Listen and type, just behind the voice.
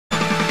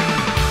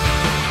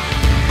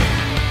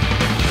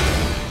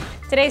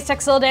Today's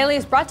Tekzilla Daily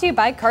is brought to you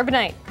by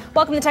Carbonite.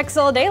 Welcome to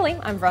Tekzilla Daily.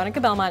 I'm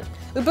Veronica Belmont.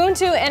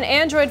 Ubuntu and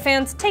Android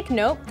fans, take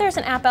note, there's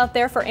an app out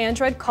there for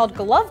Android called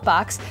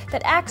Glovebox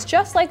that acts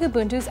just like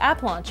Ubuntu's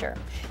app launcher.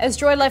 As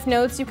Droid Life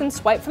notes, you can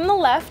swipe from the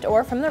left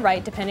or from the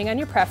right, depending on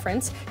your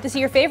preference, to see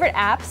your favorite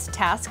apps,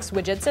 tasks,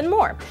 widgets, and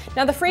more.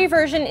 Now, the free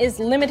version is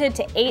limited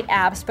to 8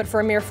 apps, but for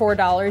a mere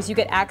 $4, you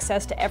get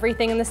access to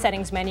everything in the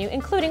settings menu,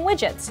 including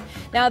widgets.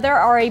 Now, there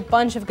are a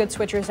bunch of good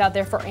switchers out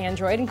there for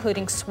Android,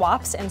 including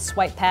Swaps and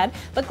SwipePad,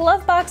 but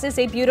Glovebox is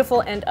a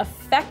beautiful and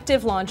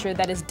effective launcher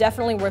that is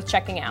definitely worth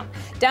checking out.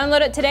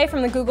 Download it today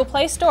from the Google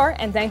Play Store,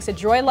 and thanks to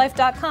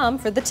droidlife.com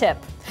for the tip.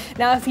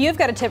 Now, if you've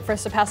got a tip for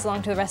us to pass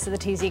along to the rest of the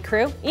TZ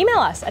crew, email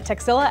us at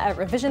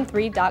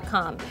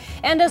tekzilla@revision3.com.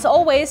 And as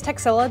always,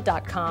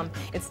 tekzilla.com.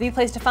 It's the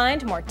place to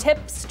find more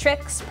tips,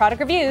 tricks, product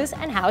reviews,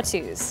 and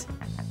how-tos.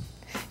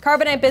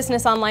 Carbonite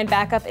Business Online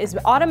Backup is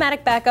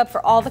automatic backup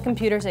for all the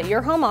computers at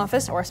your home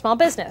office or small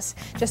business.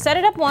 Just set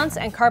it up once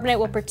and Carbonite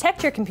will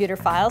protect your computer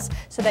files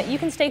so that you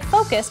can stay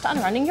focused on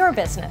running your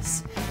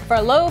business. For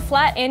a low,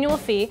 flat annual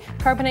fee,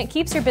 Carbonite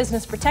keeps your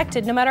business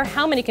protected no matter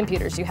how many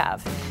computers you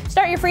have.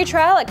 Start your free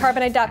trial at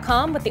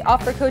carbonite.com with the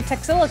offer code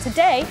Tekzilla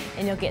today,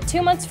 and you'll get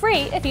 2 months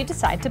free if you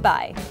decide to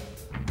buy.